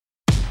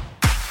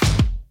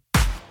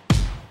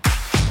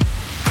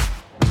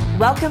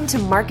Welcome to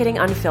Marketing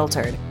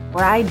Unfiltered,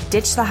 where I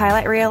ditch the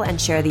highlight reel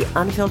and share the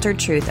unfiltered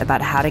truth about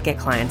how to get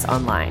clients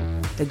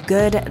online. The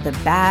good, the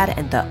bad,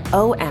 and the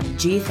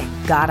OMG,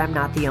 thank God I'm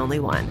not the only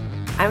one.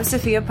 I'm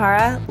Sophia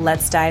Para.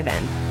 Let's dive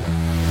in.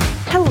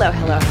 Hello.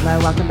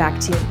 Welcome back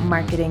to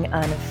Marketing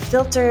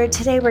Unfiltered.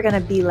 Today we're going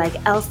to be like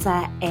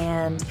Elsa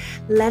and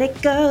let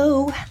it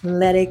go,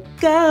 let it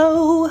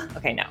go.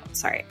 Okay, no,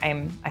 sorry.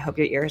 I hope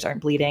your ears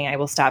aren't bleeding. I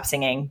will stop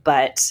singing,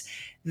 but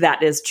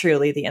that is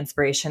truly the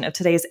inspiration of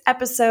today's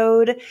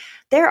episode.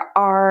 There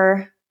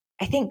are,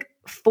 I think,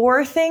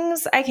 4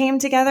 things I came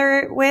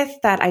together with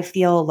that I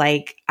feel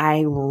like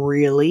I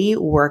really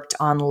worked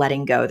on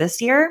letting go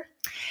this year.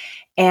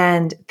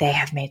 And they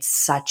have made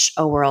such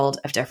a world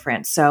of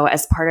difference. So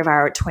as part of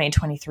our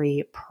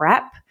 2023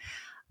 prep,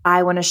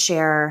 I want to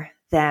share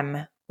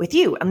them with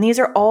you. And these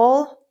are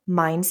all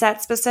mindset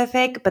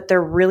specific, but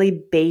they're really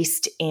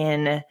based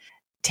in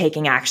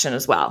taking action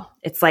as well.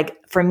 It's like,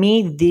 for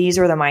me, these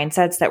are the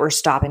mindsets that were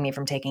stopping me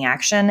from taking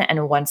action.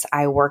 And once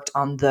I worked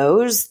on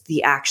those,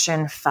 the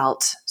action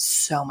felt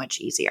so much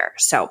easier.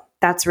 So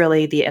that's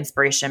really the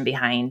inspiration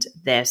behind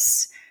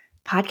this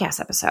podcast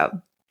episode.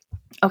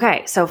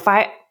 Okay, so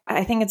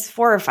I think it's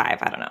 4 or 5,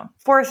 I don't know.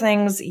 4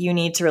 things you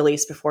need to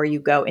release before you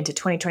go into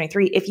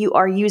 2023 if you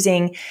are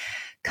using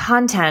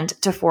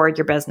content to forward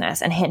your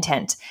business. And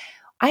hint,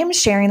 I'm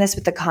sharing this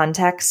with the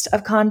context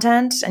of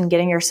content and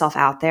getting yourself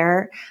out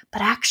there,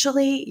 but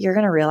actually you're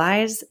going to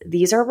realize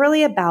these are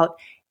really about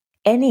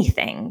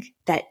anything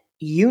that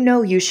you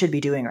know you should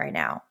be doing right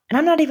now. And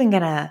I'm not even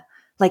going to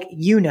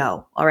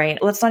all right?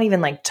 Let's not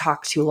even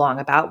talk too long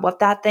about what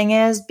that thing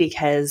is,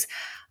 because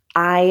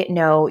I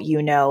know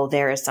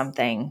there is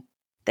something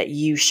that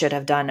you should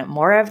have done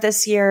more of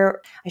this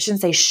year. I shouldn't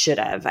say should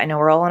have. I know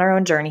we're all on our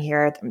own journey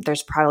here.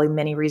 There's probably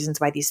many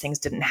reasons why these things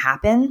didn't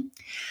happen.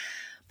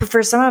 But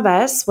for some of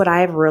us, what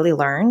I've really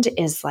learned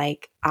is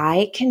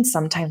I can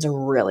sometimes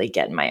really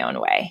get in my own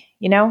way.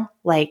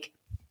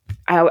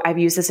 I've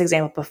used this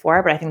example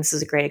before, but I think this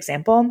is a great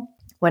example.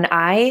 When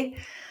I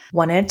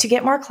wanted to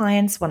get more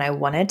clients, when I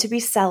wanted to be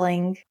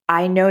selling,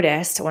 I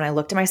noticed when I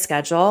looked at my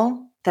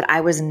schedule that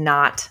I was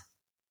not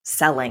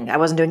selling. I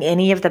wasn't doing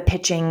any of the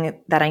pitching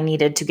that I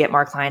needed to get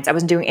more clients. I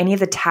wasn't doing any of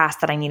the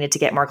tasks that I needed to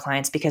get more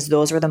clients because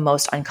those were the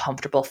most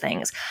uncomfortable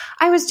things.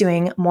 I was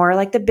doing more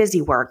like the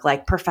busy work,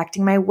 like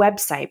perfecting my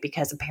website,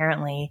 because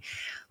apparently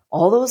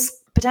all those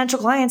potential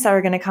clients that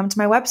are going to come to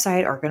my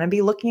website are going to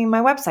be looking at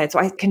my website. So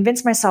I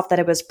convinced myself that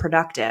it was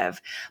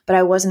productive, but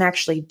I wasn't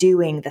actually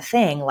doing the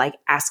thing like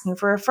asking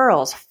for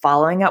referrals,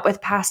 following up with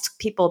past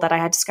people that I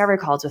had discovery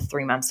calls with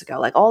 3 months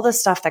ago, all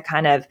this stuff that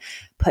kind of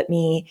put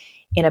me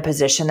in a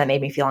position that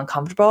made me feel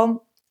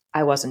uncomfortable.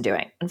 I wasn't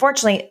doing.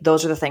 Unfortunately,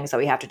 those are the things that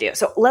we have to do.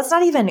 So let's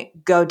not even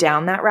go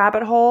down that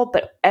rabbit hole.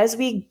 But as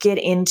we get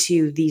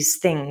into these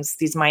things,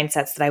 these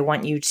mindsets that I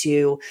want you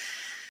to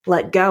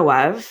let go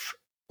of,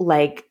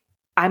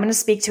 I'm going to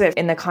speak to it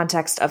in the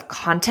context of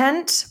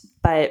content,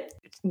 but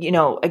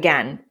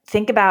again,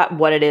 think about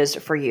what it is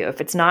for you. If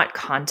it's not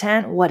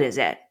content, what is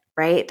it,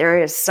 right? There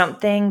is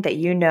something that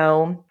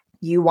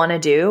you want to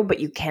do, but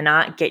you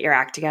cannot get your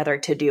act together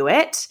to do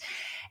it.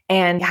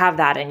 And have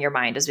that in your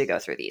mind as we go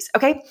through these.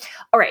 Okay.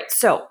 All right.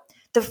 So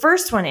the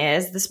first one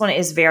this one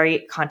is very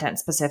content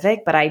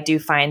specific, but I do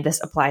find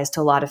this applies to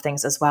a lot of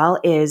things as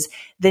well, is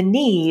the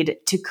need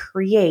to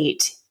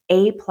create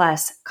A+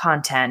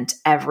 content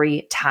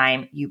every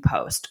time you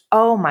post.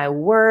 Oh my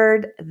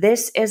word.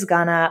 This is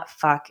gonna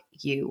fuck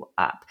you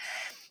up.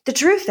 The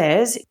truth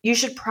is, you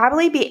should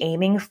probably be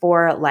aiming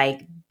for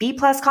B+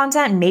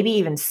 content, maybe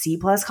even C+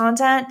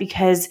 content,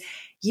 because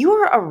you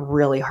are a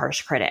really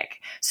harsh critic.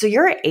 So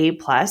your A+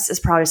 is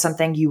probably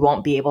something you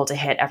won't be able to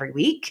hit every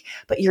week,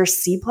 but your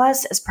C+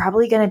 is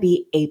probably going to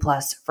be A+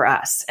 for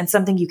us and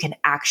something you can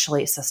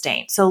actually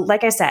sustain. So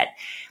like I said,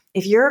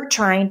 if you're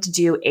trying to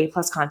do A+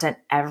 content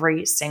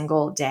every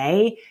single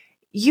day,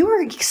 you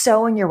are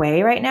so in your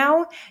way right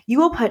now. You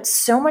will put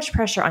so much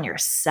pressure on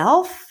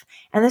yourself,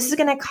 and this is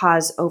going to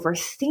cause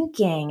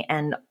overthinking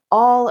and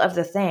all of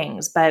the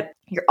things, but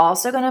you're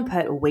also going to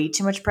put way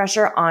too much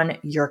pressure on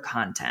your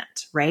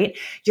content, right?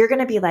 You're going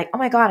to be like, oh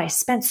my God, I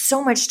spent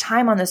so much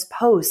time on this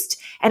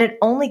post and it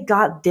only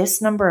got this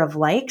number of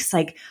likes.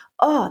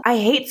 Oh, I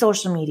hate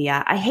social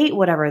media. I hate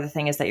whatever the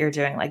thing is that you're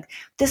doing.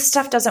 This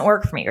stuff doesn't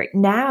work for me right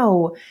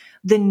now.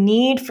 The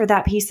need for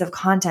that piece of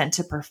content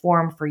to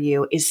perform for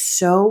you is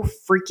so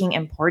freaking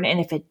important.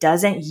 And if it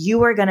doesn't,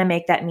 you are going to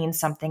make that mean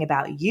something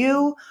about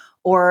you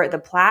or the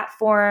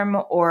platform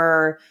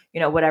or,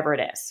 whatever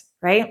it is,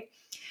 right?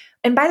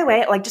 And by the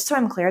way, just so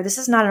I'm clear, this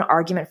is not an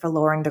argument for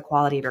lowering the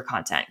quality of your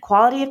content.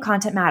 Quality of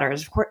content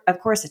matters. Of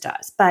course it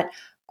does. But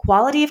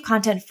quality of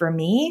content for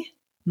me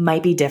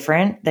might be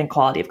different than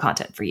quality of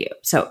content for you.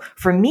 So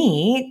for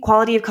me,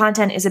 quality of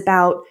content is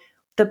about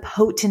the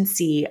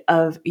potency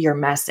of your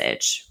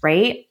message,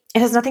 right? It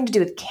has nothing to do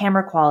with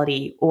camera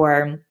quality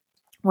or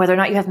whether or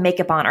not you have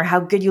makeup on or how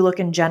good you look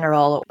in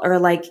general, or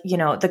like,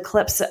 the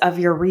clips of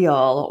your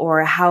reel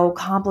or how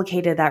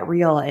complicated that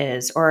reel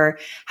is, or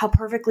how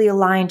perfectly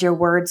aligned your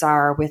words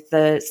are with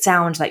the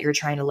sound that you're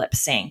trying to lip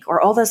sync,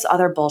 or all this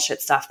other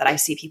bullshit stuff that I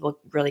see people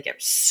really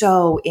get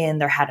so in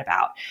their head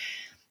about.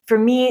 For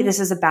me, this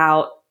is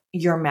about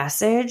your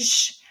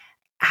message,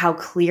 how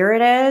clear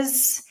it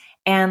is,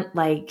 and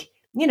like,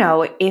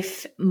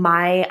 if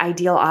my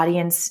ideal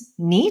audience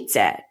needs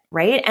it,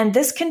 right? And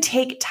this can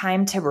take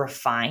time to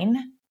refine,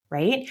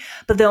 right?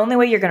 But the only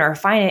way you're going to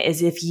refine it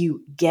is if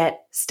you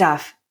get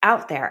stuff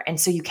out there. And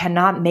so you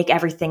cannot make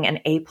everything an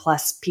A+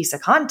 piece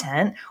of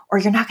content, or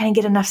you're not going to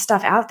get enough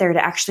stuff out there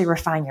to actually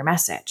refine your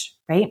message,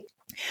 right?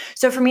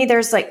 So for me,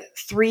 there's like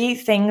 3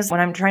 things when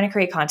I'm trying to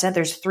create content.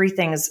 There's 3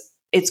 things.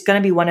 It's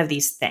going to be one of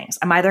these things.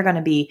 I'm either going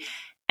to be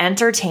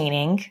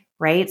entertaining,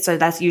 right? So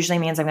that usually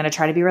means I'm going to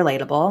try to be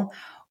relatable,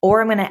 or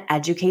I'm going to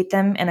educate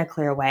them in a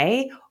clear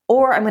way,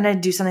 or I'm going to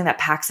do something that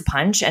packs a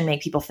punch and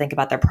make people think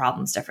about their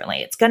problems differently.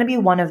 It's going to be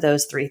one of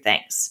those 3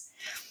 things.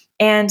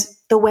 And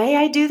the way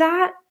I do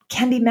that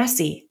can be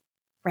messy,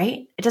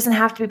 right? It doesn't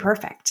have to be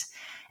perfect.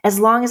 As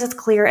long as it's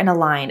clear and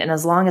aligned, and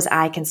as long as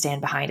I can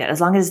stand behind it,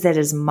 as long as that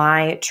is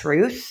my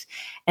truth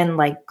and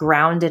like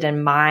grounded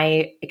in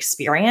my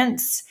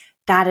experience,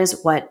 that is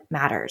what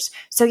matters.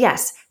 So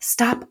yes,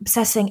 stop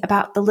obsessing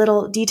about the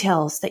little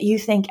details that you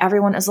think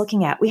everyone is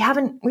looking at. We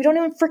don't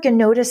even freaking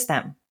notice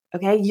them.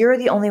 Okay. You're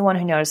the only one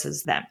who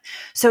notices them.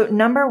 So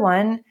number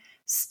 1,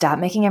 stop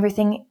making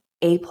everything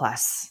A+,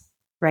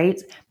 right?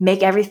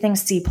 Make everything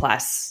C+.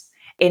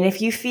 And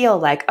if you feel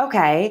like,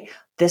 okay,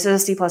 this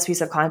is a C+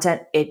 piece of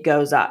content, it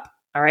goes up.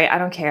 All right. I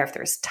don't care if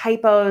there's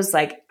typos.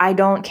 Like, I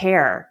don't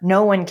care.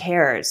 No one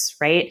cares,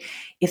 right?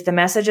 If the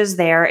message is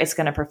there, it's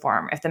going to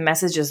perform. If the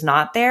message is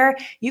not there,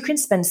 you can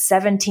spend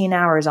 17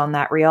 hours on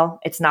that reel.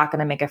 It's not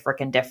going to make a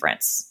freaking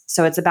difference.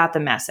 So it's about the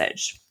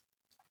message.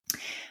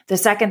 The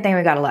second thing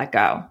we got to let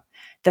go,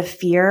 the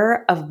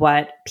fear of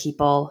what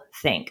people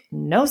think.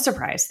 No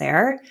surprise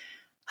there.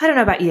 I don't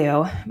know about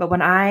you, but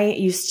when I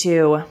used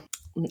to,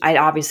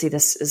 obviously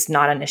this is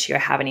not an issue I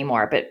have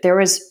anymore, but there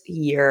was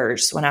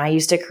years when I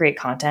used to create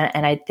content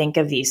and I'd think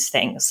of these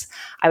things.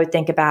 I would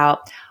think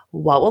about,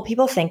 what will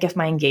people think if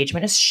my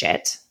engagement is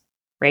shit,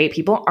 right?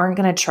 People aren't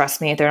going to trust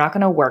me. They're not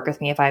going to work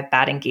with me if I have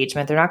bad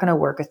engagement. They're not going to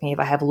work with me if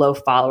I have low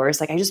followers.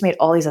 Like, I just made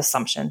all these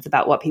assumptions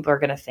about what people are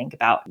going to think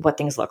about what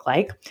things look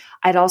like.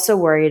 I'd also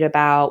worried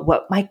about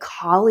what my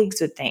colleagues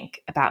would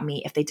think about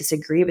me if they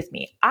disagree with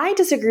me. I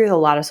disagree with a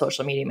lot of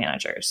social media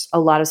managers,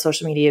 a lot of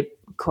social media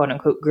quote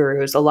unquote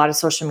gurus, a lot of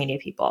social media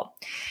people.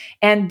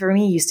 And for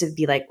me, it used to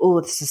be like,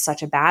 oh, this is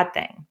such a bad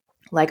thing.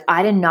 Like,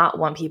 I did not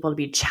want people to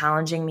be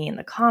challenging me in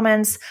the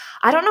comments.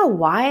 I don't know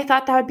why I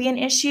thought that would be an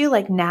issue.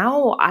 Like,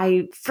 now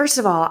first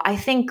of all, I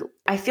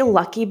feel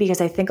lucky because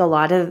I think a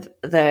lot of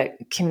the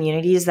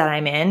communities that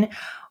I'm in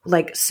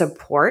like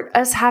support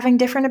us having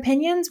different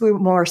opinions. We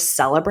more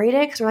celebrate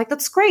it because we're like,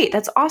 that's great.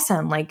 That's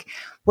awesome. Like,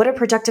 what a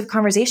productive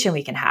conversation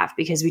we can have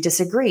because we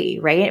disagree,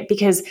 right?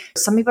 Because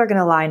some people are going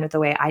to align with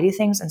the way I do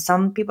things and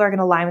some people are going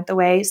to align with the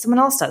way someone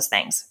else does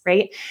things,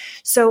 right?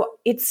 So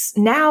it's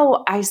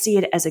now I see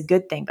it as a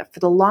good thing. But for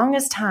the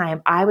longest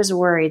time, I was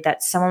worried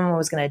that someone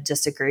was going to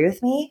disagree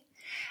with me.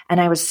 And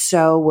I was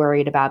so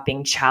worried about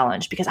being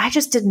challenged because I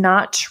just did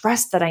not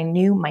trust that I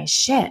knew my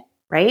shit,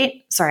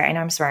 right? Sorry, I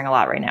know I'm swearing a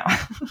lot right now.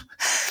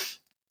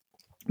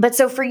 But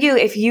so for you,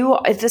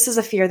 if this is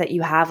a fear that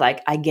you have,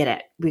 like, I get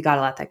it. We got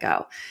to let that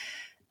go.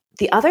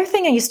 The other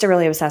thing I used to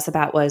really obsess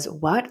about was,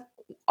 what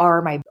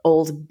are my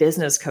old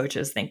business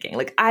coaches thinking?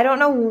 Like, I don't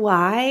know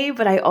why,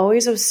 but I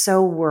always was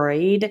so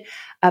worried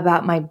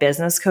about my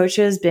business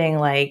coaches being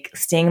like,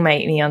 seeing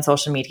me on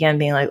social media and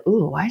being like,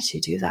 ooh, why did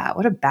she do that?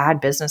 What a bad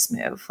business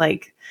move.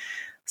 Like,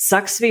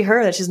 sucks to be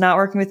her that she's not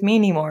working with me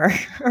anymore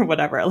or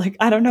whatever. Like,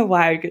 I don't know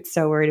why I would get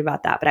so worried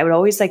about that, but I would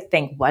always like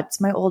think, what's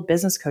my old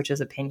business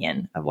coach's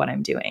opinion of what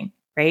I'm doing?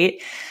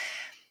 Right.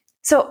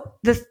 So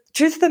the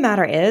truth of the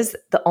matter is,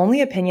 the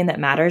only opinion that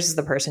matters is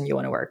the person you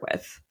want to work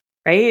with,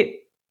 right?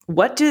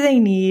 What do they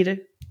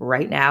need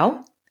right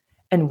now?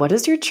 And what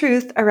is your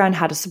truth around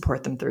how to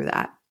support them through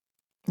that,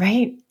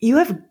 right? You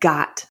have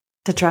got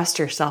to trust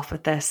yourself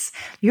with this.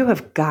 You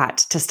have got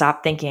to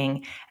stop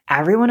thinking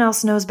everyone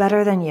else knows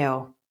better than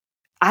you.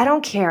 I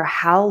don't care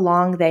how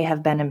long they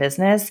have been in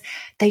business.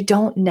 They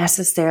don't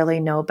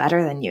necessarily know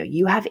better than you.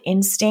 You have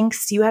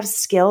instincts, you have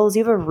skills,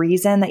 you have a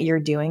reason that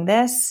you're doing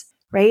this,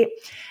 right?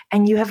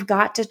 And you have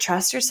got to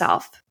trust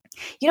yourself.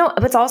 You know,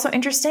 what's also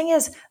interesting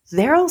is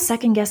they're all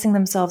second guessing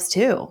themselves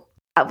too.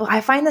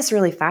 I find this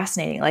really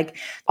fascinating. Like,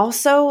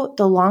 also,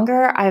 the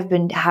longer I've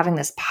been having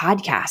this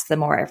podcast, the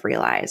more I've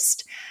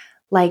realized,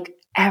 like,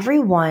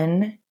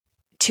 everyone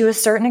to a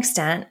certain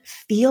extent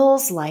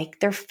feels like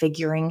they're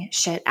figuring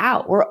shit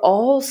out. We're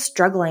all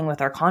struggling with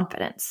our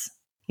confidence,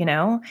 you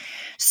know?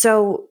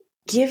 So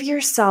give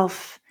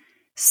yourself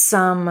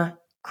some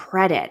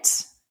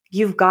credit.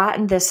 You've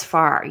gotten this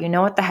far. You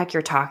know what the heck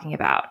you're talking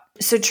about.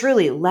 So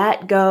truly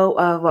let go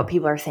of what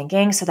people are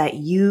thinking so that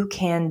you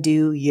can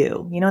do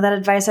you. You know that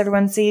advice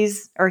everyone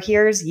sees or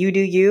hears? You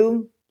do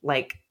you.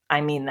 Like,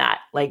 I mean that.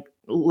 Like,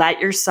 let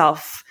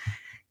yourself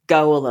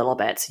go a little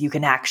bit so you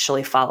can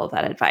actually follow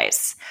that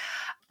advice.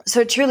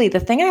 So truly, the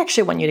thing I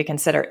actually want you to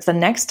consider is the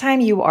next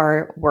time you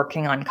are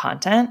working on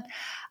content,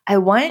 I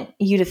want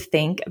you to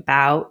think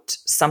about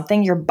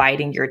something you're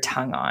biting your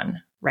tongue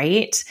on,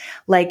 right?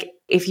 Like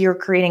if you're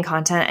creating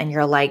content and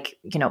you're like,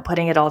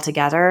 putting it all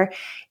together,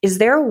 is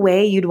there a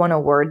way you'd want to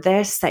word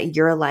this that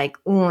you're like,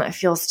 it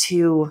feels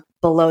too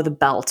below the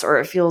belt, or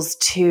it feels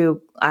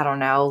too, I don't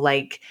know,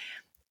 like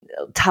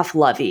tough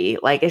lovey,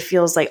 like it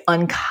feels like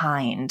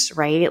unkind,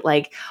 right?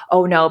 Like,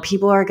 oh no,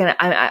 people are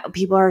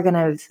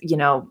gonna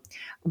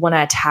want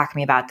to attack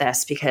me about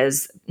this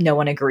because no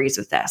one agrees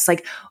with this.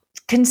 Like,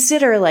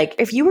 consider, like,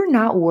 if you were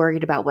not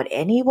worried about what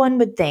anyone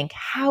would think,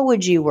 how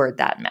would you word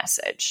that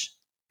message?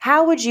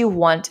 How would you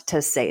want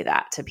to say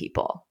that to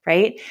people,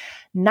 right?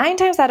 9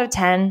 times out of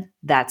 10,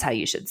 that's how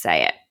you should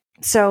say it.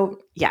 So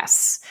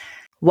yes,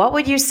 what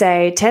would you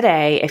say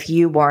today if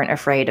you weren't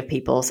afraid of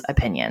people's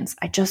opinions?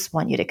 I just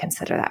want you to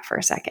consider that for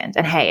a second.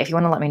 And hey, if you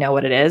want to let me know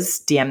what it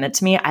is, DM it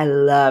to me. I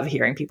love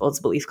hearing people's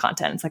belief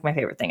content. It's like my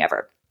favorite thing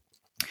ever.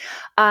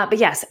 But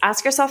yes,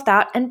 ask yourself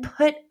that and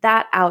put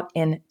that out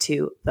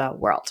into the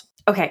world.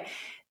 Okay,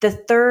 the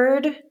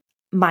third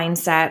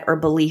mindset or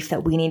belief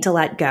that we need to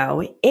let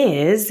go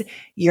is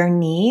your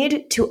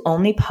need to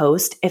only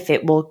post if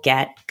it will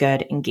get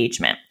good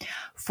engagement.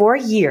 For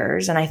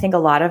years, and I think a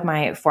lot of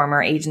my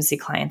former agency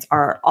clients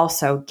are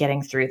also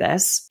getting through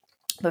this,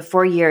 but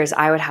for years,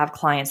 I would have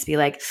clients be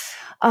like,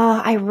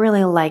 oh, I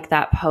really like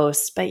that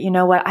post, but you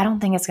know what? I don't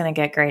think it's going to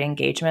get great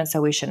engagement,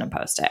 so we shouldn't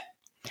post it.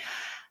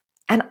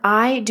 And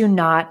I do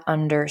not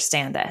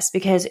understand this,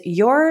 because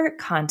your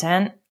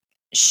content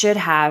should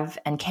have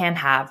and can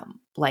have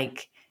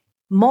like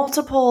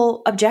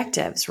multiple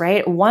objectives,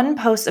 right? One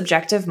post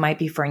objective might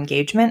be for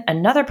engagement.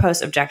 Another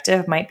post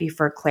objective might be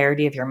for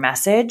clarity of your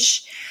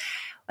message.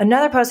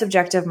 Another post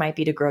objective might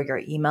be to grow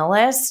your email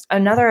list.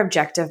 Another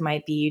objective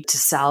might be to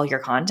sell your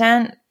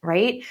content,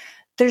 right?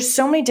 There's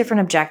so many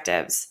different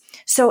objectives.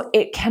 So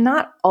it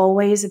cannot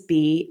always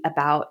be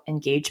about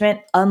engagement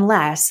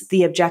unless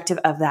the objective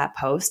of that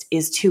post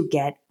is to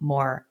get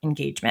more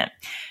engagement.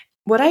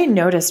 What I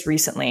noticed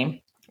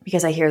recently,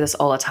 because I hear this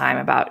all the time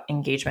about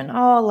engagement,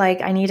 oh,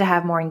 like I need to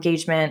have more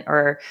engagement,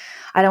 or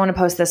I don't want to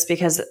post this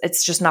because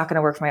it's just not going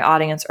to work for my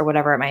audience, or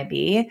whatever it might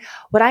be.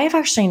 What I have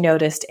actually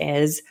noticed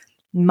is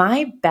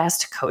my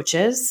best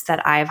coaches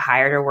that I've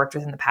hired or worked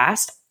with in the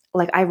past,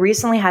 like I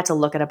recently had to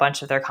look at a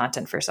bunch of their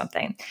content for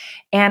something.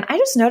 And I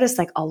just noticed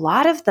like a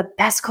lot of the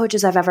best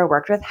coaches I've ever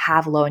worked with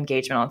have low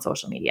engagement on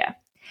social media.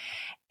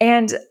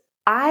 And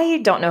I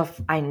don't know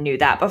if I knew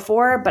that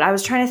before, but I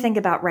was trying to think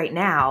about right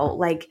now,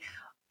 like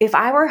if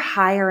I were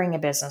hiring a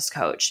business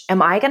coach,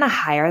 am I going to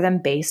hire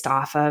them based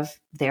off of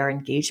their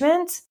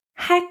engagement?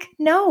 Heck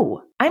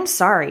no. I'm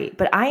sorry,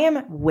 but I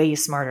am way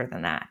smarter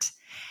than that.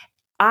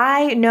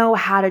 I know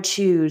how to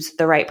choose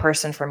the right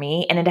person for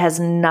me, and it has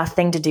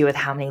nothing to do with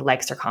how many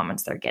likes or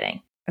comments they're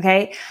getting.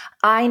 Okay.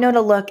 I know to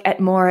look at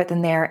more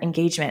than their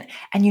engagement.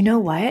 And you know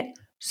what?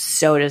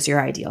 So does your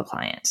ideal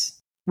client.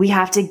 We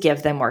have to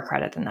give them more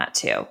credit than that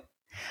too.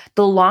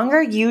 The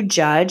longer you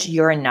judge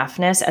your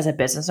enoughness as a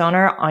business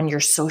owner on your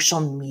social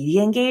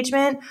media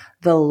engagement,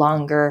 the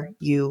longer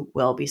you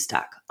will be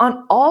stuck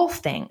on all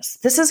things.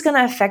 This is going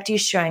to affect you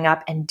showing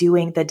up and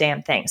doing the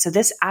damn thing. So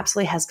this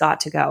absolutely has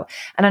got to go.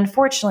 And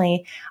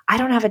unfortunately, I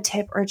don't have a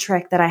tip or a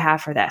trick that I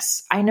have for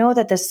this. I know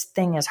that this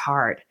thing is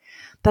hard,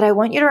 but I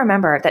want you to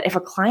remember that if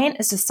a client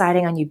is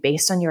deciding on you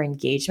based on your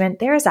engagement,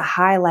 there is a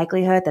high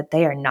likelihood that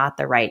they are not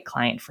the right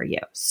client for you.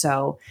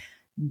 So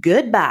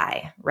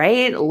goodbye,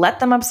 right? Let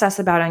them obsess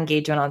about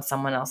engagement on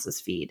someone else's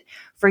feed.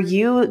 For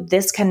you,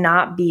 this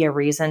cannot be a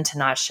reason to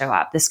not show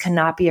up. This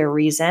cannot be a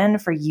reason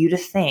for you to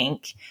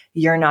think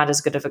you're not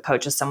as good of a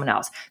coach as someone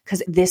else,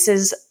 because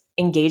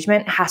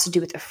engagement has to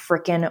do with a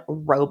freaking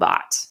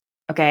robot.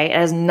 Okay. It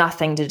has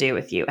nothing to do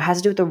with you. It has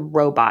to do with the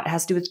robot. It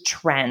has to do with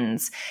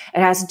trends. It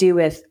has to do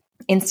with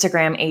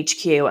Instagram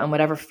HQ and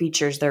whatever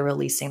features they're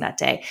releasing that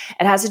day.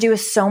 It has to do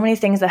with so many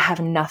things that have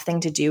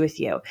nothing to do with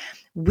you.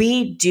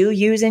 We do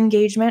use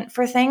engagement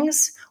for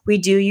things. We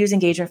do use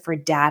engagement for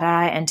data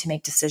and to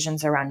make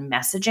decisions around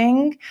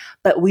messaging,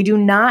 but we do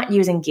not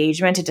use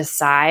engagement to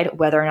decide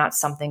whether or not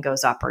something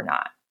goes up or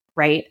not,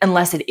 right?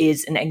 Unless it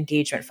is an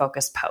engagement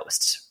focused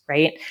post,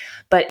 right?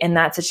 But in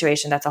that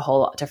situation, that's a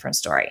whole different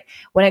story.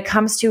 When it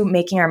comes to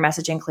making our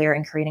messaging clear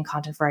and creating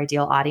content for our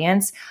ideal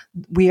audience,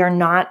 we are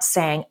not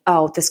saying,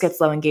 oh, this gets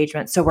low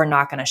engagement, so we're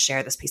not going to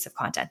share this piece of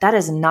content. That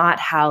is not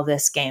how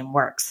this game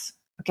works.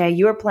 Okay,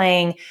 you are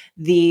playing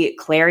the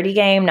clarity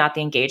game, not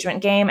the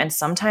engagement game. And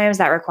sometimes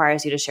that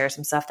requires you to share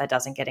some stuff that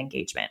doesn't get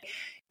engagement.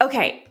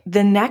 Okay,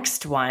 the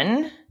next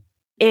one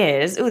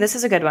is, this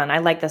is a good one. I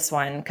like this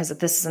one because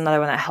this is another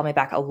one that held me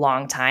back a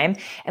long time.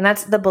 And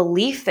that's the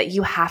belief that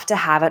you have to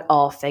have it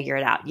all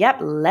figured out. Yep,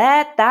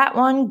 let that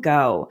one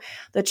go.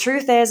 The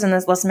truth is, and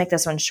let's make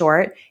this one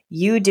short,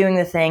 you doing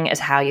the thing is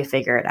how you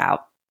figure it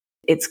out.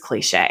 It's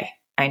cliche,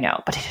 I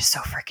know, but it is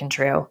so freaking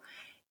true.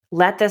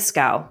 Let this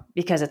go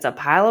because it's a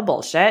pile of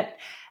bullshit.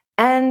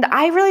 And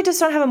I really just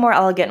don't have a more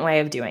elegant way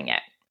of doing it.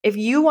 If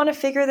you want to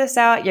figure this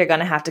out, you're going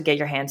to have to get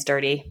your hands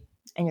dirty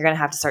and you're going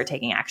to have to start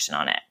taking action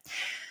on it.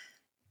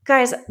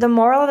 Guys, the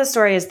moral of the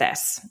story is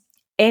this.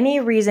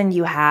 Any reason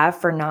you have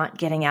for not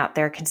getting out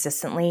there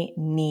consistently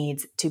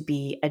needs to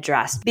be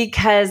addressed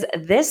because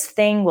this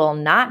thing will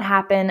not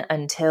happen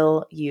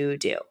until you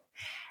do.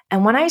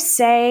 And when I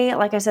say,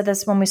 like I said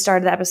this when we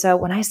started the episode,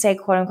 when I say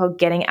quote unquote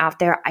getting out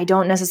there, I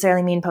don't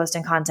necessarily mean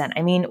posting content.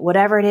 I mean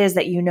whatever it is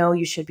that you know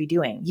you should be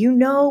doing. You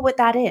know what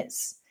that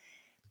is.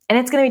 And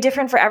it's going to be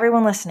different for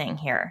everyone listening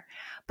here,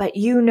 but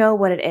you know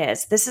what it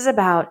is. This is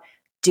about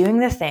doing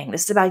the thing.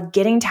 This is about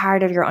getting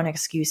tired of your own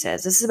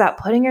excuses. This is about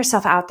putting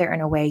yourself out there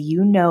in a way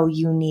you know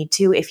you need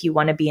to if you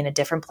want to be in a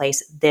different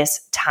place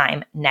this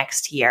time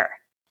next year.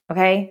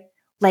 Okay?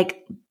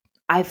 Like,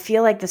 I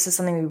feel like this is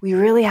something we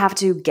really have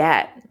to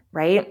get,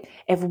 right?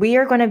 If we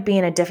are going to be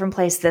in a different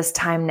place this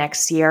time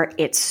next year,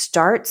 it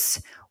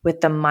starts with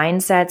the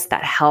mindsets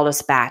that held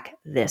us back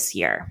this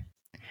year.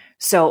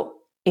 So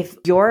if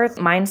your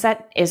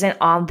mindset isn't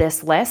on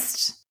this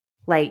list,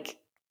 like,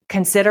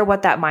 consider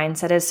what that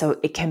mindset is so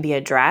it can be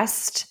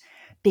addressed.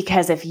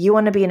 Because if you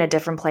want to be in a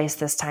different place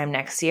this time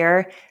next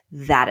year,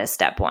 that is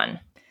step one.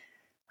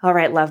 All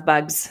right, love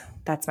bugs.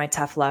 That's my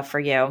tough love for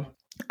you.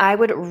 I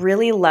would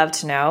really love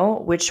to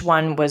know which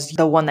one was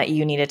the one that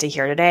you needed to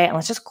hear today. And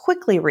let's just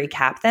quickly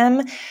recap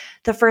them.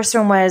 The first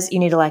one was you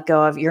need to let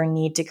go of your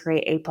need to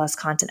create A+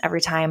 content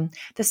every time.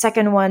 The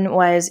second one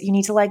was you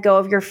need to let go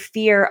of your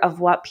fear of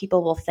what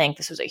people will think.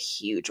 This was a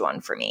huge one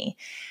for me.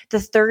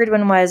 The third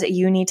one was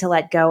you need to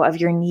let go of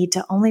your need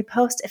to only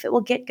post if it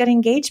will get good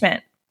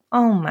engagement.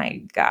 Oh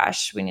my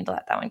gosh, we need to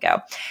let that one go.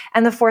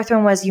 And the fourth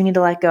one was you need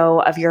to let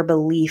go of your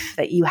belief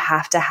that you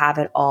have to have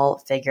it all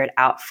figured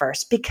out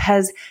first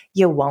because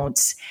you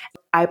won't.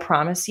 I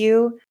promise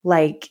you,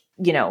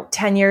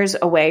 10 years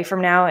away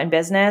from now in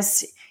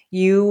business,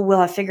 you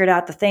will have figured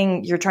out the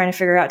thing you're trying to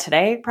figure out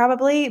today,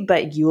 probably,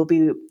 but you will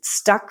be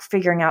stuck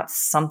figuring out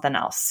something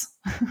else,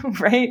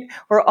 right?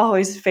 We're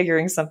always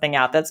figuring something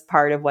out. That's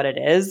part of what it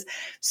is.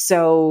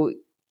 So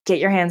get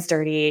your hands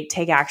dirty,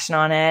 take action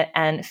on it,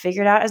 and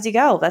figure it out as you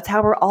go. That's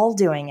how we're all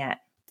doing it.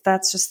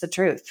 That's just the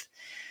truth.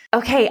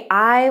 Okay,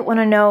 I want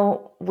to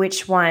know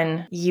which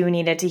one you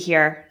needed to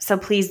hear. So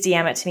please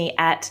DM it to me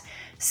at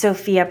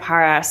Sophia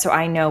Para so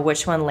I know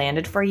which one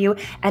landed for you.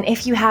 And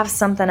if you have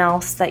something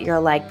else that you're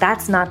like,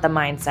 that's not the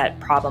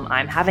mindset problem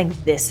I'm having,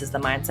 this is the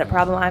mindset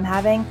problem I'm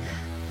having,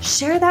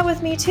 share that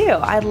with me too.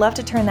 I'd love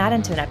to turn that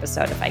into an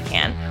episode if I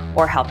can,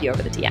 or help you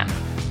over the DM.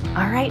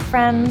 All right,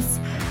 friends,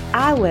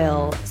 I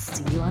will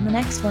see you on the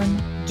next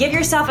one. Give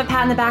yourself a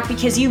pat on the back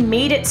because you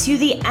made it to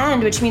the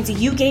end, which means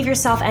you gave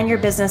yourself and your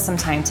business some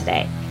time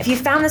today. If you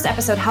found this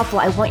episode helpful,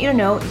 I want you to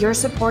know your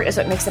support is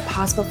what makes it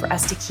possible for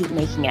us to keep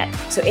making it.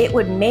 So it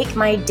would make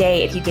my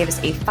day if you gave us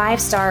a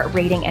 5-star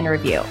rating and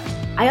review.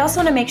 I also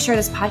want to make sure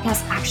this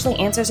podcast actually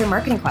answers your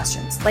marketing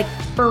questions, like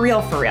for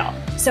real, for real.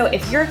 So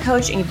if you're a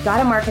coach and you've got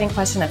a marketing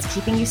question that's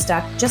keeping you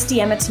stuck, just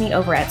DM it to me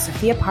over at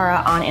Sophia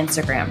Para on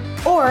Instagram.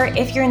 Or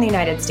if you're in the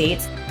United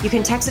States, you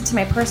can text it to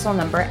my personal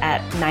number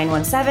at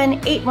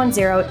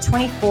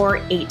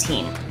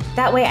 917-810-2418.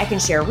 That way I can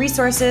share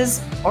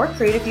resources or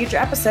create a future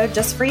episode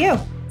just for you.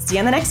 See you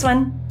on the next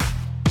one.